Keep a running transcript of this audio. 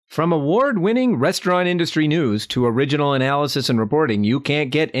From award-winning restaurant industry news to original analysis and reporting you can't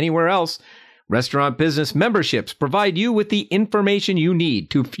get anywhere else, Restaurant Business memberships provide you with the information you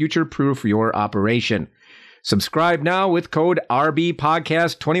need to future-proof your operation. Subscribe now with code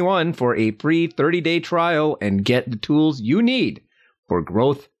RBPodcast21 for a free 30-day trial and get the tools you need for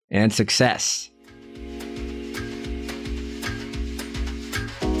growth and success.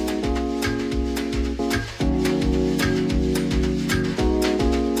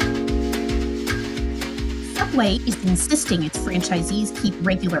 Subway is insisting its franchisees keep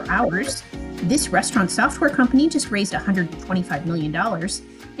regular hours. This restaurant software company just raised $125 million.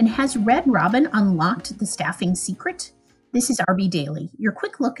 And has Red Robin unlocked the staffing secret? This is RB Daily, your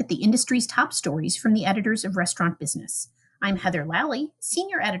quick look at the industry's top stories from the editors of Restaurant Business. I'm Heather Lally,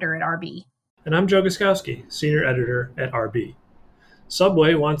 Senior Editor at RB. And I'm Joe Guskowski, Senior Editor at RB.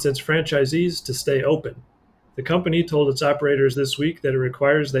 Subway wants its franchisees to stay open. The company told its operators this week that it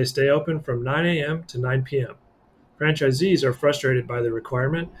requires they stay open from 9 a.m. to 9 p.m. Franchisees are frustrated by the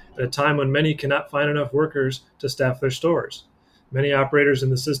requirement at a time when many cannot find enough workers to staff their stores. Many operators in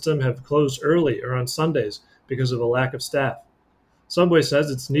the system have closed early or on Sundays because of a lack of staff. Subway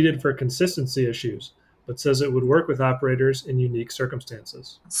says it's needed for consistency issues, but says it would work with operators in unique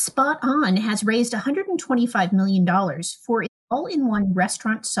circumstances. Spot On has raised $125 million for its all-in-one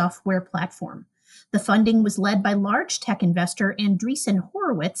restaurant software platform. The funding was led by large tech investor Andreessen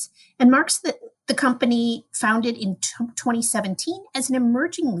Horowitz and marks the company founded in 2017 as an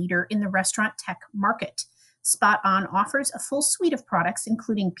emerging leader in the restaurant tech market. Spot On offers a full suite of products,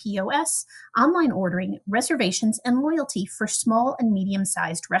 including POS, online ordering, reservations, and loyalty for small and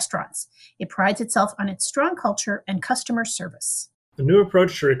medium-sized restaurants. It prides itself on its strong culture and customer service. The new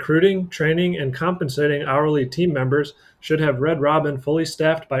approach to recruiting, training, and compensating hourly team members should have Red Robin fully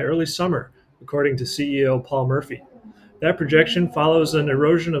staffed by early summer, according to CEO Paul Murphy. That projection follows an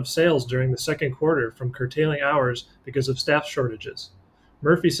erosion of sales during the second quarter from curtailing hours because of staff shortages.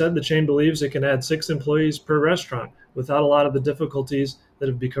 Murphy said the chain believes it can add 6 employees per restaurant without a lot of the difficulties that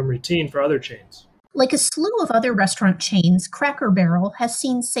have become routine for other chains. Like a slew of other restaurant chains, Cracker Barrel has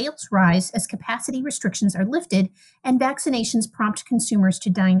seen sales rise as capacity restrictions are lifted and vaccinations prompt consumers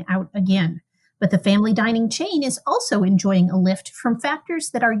to dine out again. But the family dining chain is also enjoying a lift from factors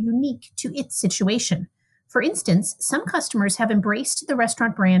that are unique to its situation. For instance, some customers have embraced the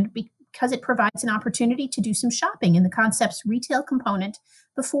restaurant brand because it provides an opportunity to do some shopping in the concept's retail component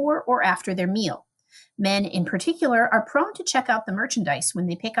before or after their meal. Men in particular are prone to check out the merchandise when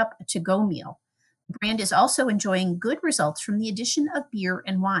they pick up a to-go meal. The brand is also enjoying good results from the addition of beer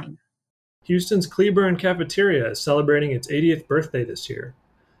and wine. Houston's Cleburne Cafeteria is celebrating its 80th birthday this year.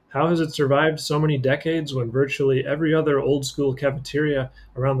 How has it survived so many decades when virtually every other old-school cafeteria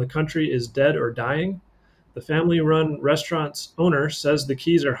around the country is dead or dying? The family-run restaurant's owner says the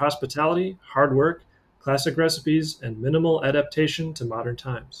keys are hospitality, hard work, classic recipes, and minimal adaptation to modern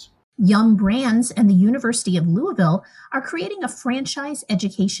times. Yum Brands and the University of Louisville are creating a franchise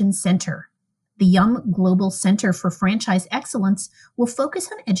education center. The Yum Global Center for Franchise Excellence will focus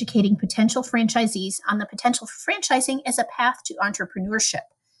on educating potential franchisees on the potential for franchising as a path to entrepreneurship.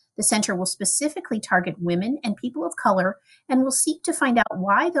 The center will specifically target women and people of color and will seek to find out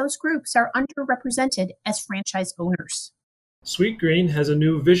why those groups are underrepresented as franchise owners. Sweetgreen has a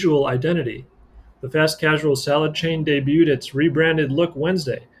new visual identity. The fast casual salad chain debuted its rebranded look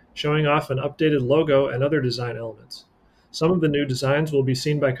Wednesday, showing off an updated logo and other design elements. Some of the new designs will be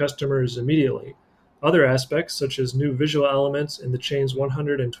seen by customers immediately. Other aspects, such as new visual elements in the chain's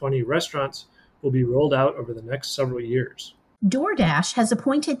 120 restaurants, will be rolled out over the next several years. DoorDash has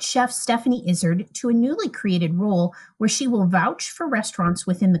appointed chef Stephanie Izzard to a newly created role where she will vouch for restaurants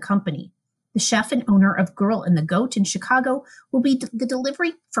within the company. The chef and owner of Girl and the Goat in Chicago will be the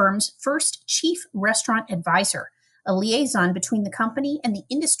delivery firm's first chief restaurant advisor, a liaison between the company and the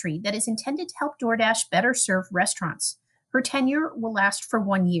industry that is intended to help DoorDash better serve restaurants. Her tenure will last for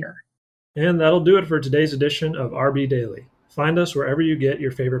 1 year. And that'll do it for today's edition of RB Daily. Find us wherever you get your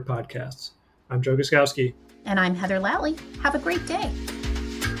favorite podcasts. I'm Joe Guskowski. And I'm Heather Lally. Have a great day.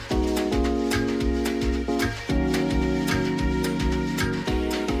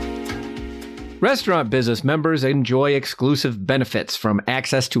 Restaurant Business members enjoy exclusive benefits from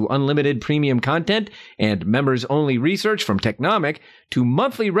access to unlimited premium content and members-only research from Technomic to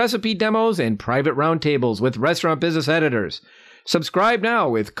monthly recipe demos and private roundtables with Restaurant Business editors. Subscribe now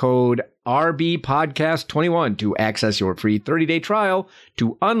with code RBPodcast21 to access your free 30-day trial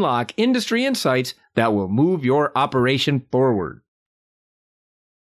to unlock industry insights that will move your operation forward.